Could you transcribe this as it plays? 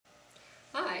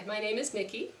Hi, my name is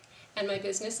Nikki and my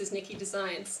business is Nikki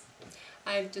Designs.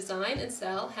 I design and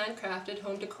sell handcrafted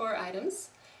home decor items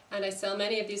and I sell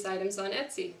many of these items on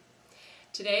Etsy.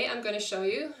 Today I'm going to show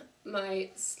you my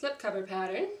slipcover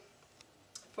pattern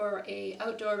for an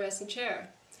outdoor resin chair.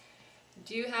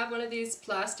 Do you have one of these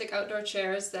plastic outdoor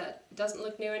chairs that doesn't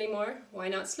look new anymore? Why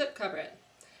not slipcover it?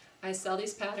 I sell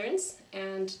these patterns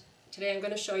and today I'm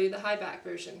going to show you the high back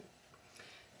version.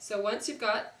 So once you've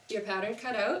got your pattern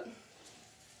cut out,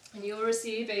 and you'll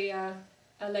receive a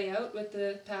layout with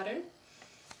the pattern.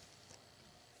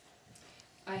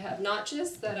 I have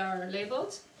notches that are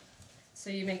labeled, so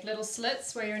you make little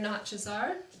slits where your notches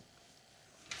are,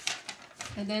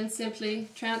 and then simply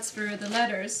transfer the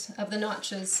letters of the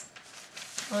notches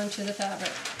onto the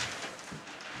fabric.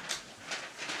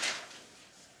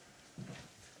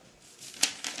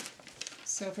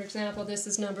 So for example, this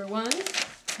is number 1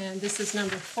 and this is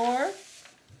number 4.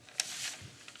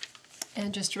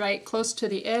 And just right close to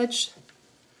the edge,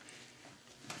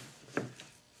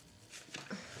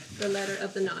 the letter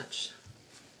of the notch.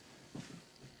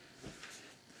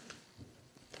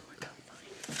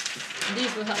 And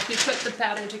these will help you put the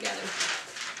pattern together.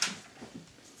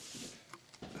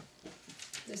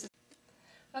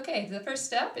 Okay, the first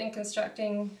step in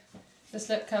constructing the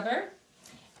slipcover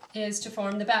is to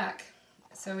form the back.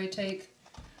 So we take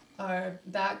our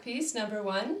back piece, number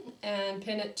 1, and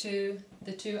pin it to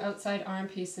the 2 outside arm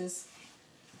pieces.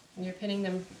 And you're pinning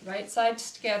them right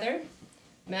sides together,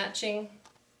 matching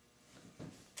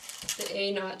the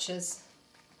A notches.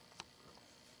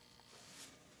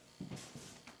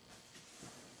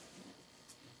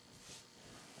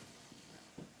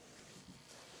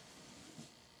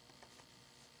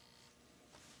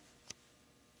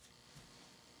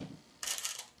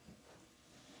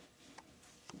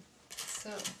 So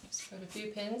just put a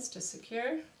few pins to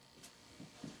secure.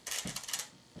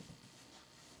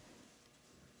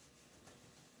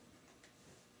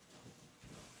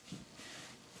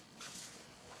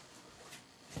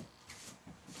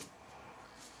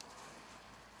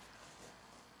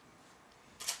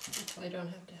 I don't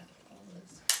have to have all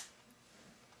this.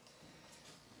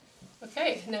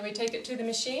 Okay, now we take it to the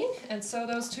machine and sew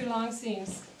those 2 long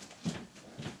seams.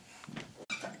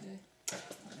 Okay.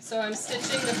 So I'm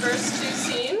stitching the first 2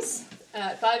 seams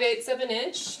at 5/8 of an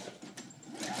inch.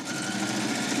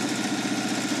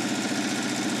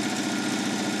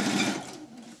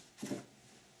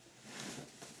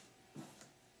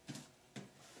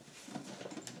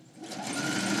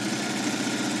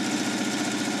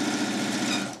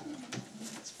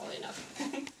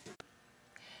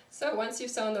 So once you've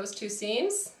sewn those 2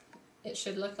 seams, it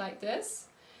should look like this.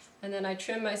 And then I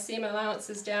trim my seam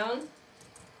allowances down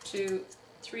to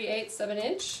 3/8 of an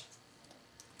inch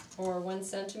or 1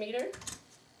 centimeter.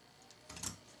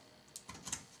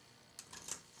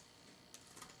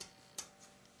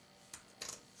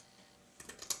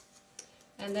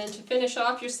 And then to finish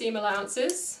off your seam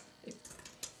allowances,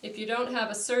 if you don't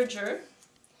have a serger,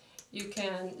 you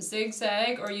can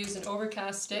zigzag or use an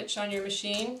overcast stitch on your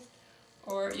machine,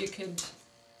 or you could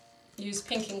use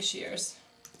pinking shears.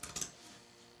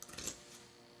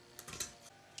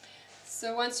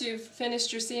 So once you've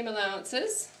finished your seam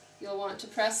allowances, you'll want to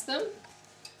press them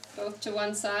both to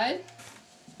one side.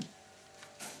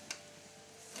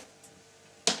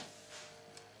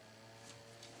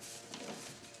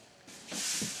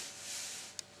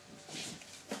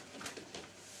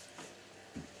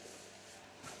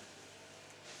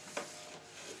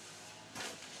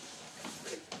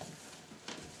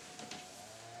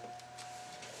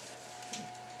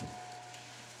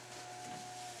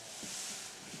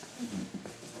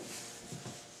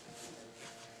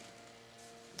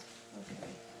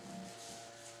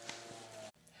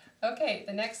 Okay,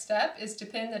 the next step is to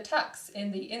pin the tucks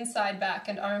in the inside, back,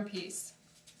 and arm piece.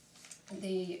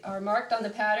 They are marked on the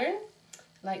pattern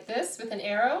like this with an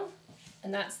arrow,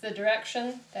 and that's the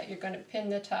direction that you're going to pin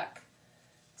the tuck.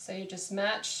 So you just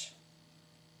match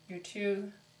your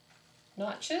 2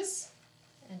 notches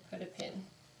and put a pin.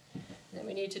 And then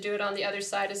we need to do it on the other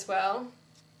side as well.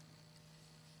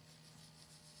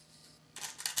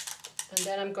 And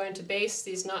then I'm going to baste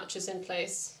these notches in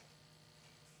place.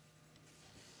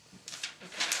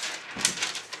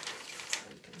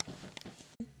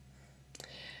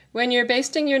 When you're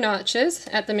basting your notches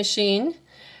at the machine,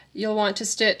 you'll want to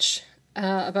stitch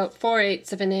about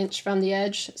 4/8 of an inch from the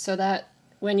edge so that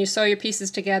when you sew your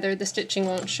pieces together, the stitching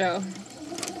won't show.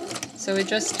 So we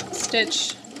just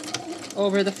stitch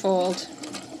over the fold.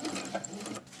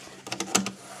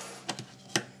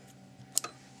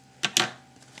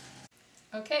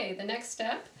 Okay, the next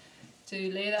step, to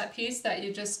lay that piece that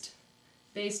you just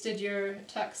basted your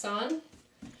tucks on,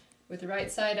 with the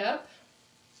right side up,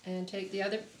 and take the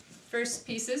other first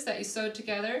pieces that you sewed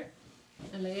together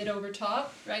and lay it over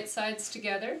top, right sides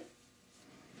together.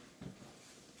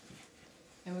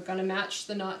 And we're going to match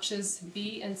the notches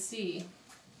B and C.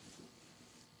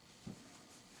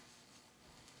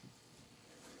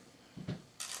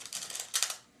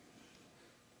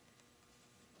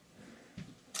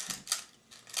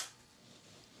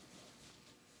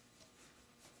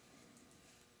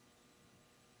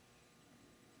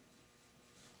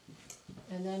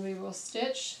 And then we will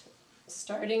stitch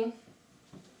starting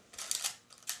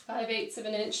 5/8 of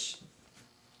an inch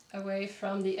away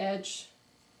from the edge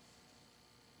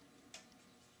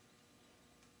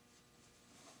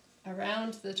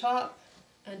around the top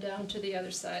and down to the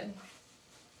other side.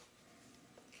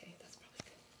 Okay, that's probably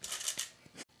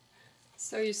good.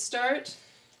 So you start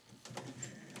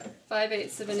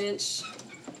 5/8 of an inch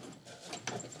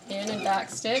in and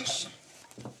back stitch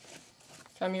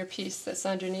from your piece that's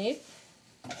underneath.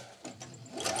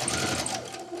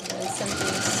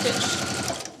 Simply stitch.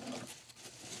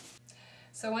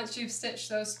 So once you've stitched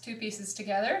those two pieces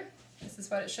together, this is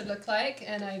what it should look like,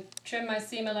 and I trim my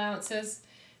seam allowances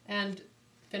and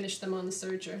finish them on the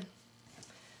serger.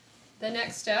 The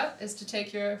next step is to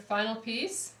take your final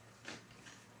piece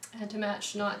and to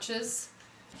match notches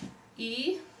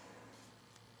E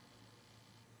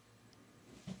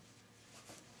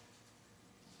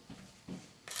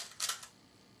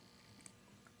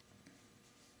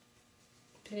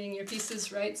pinning your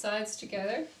pieces right sides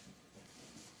together.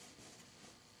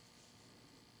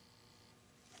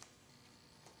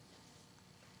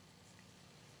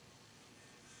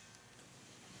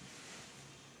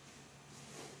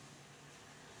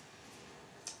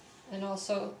 And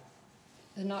also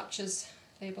the notches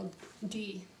labeled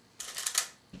D.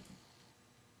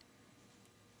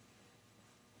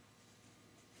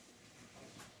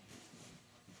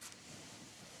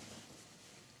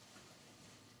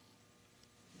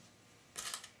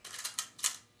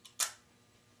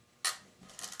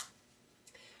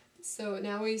 So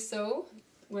now we sew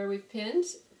where we've pinned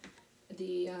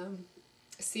the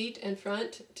seat and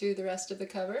front to the rest of the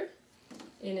cover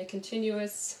in a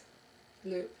continuous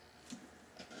loop.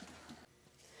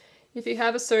 If you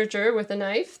have a serger with a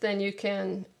knife, then you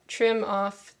can trim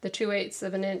off the 2/8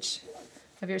 of an inch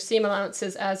of your seam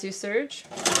allowances as you serge.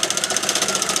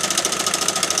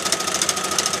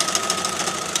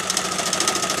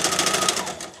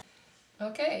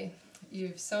 Okay,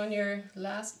 you've sewn your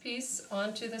last piece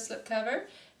onto the slipcover,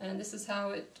 and this is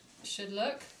how it should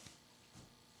look.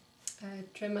 I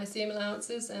trim my seam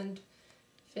allowances and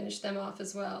finish them off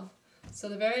as well. So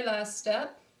the very last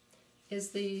step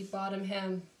is the bottom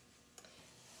hem.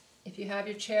 If you have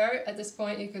your chair, at this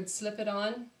point you could slip it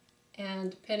on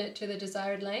and pin it to the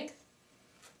desired length,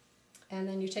 and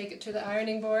then you take it to the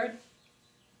ironing board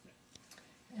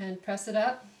and press it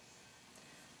up,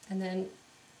 and then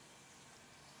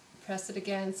press it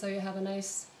again so you have a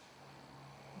nice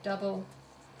double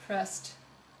pressed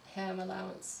hem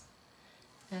allowance.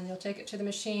 And you'll take it to the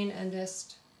machine and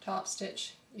just top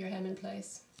stitch your hem in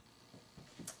place.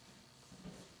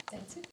 That's it.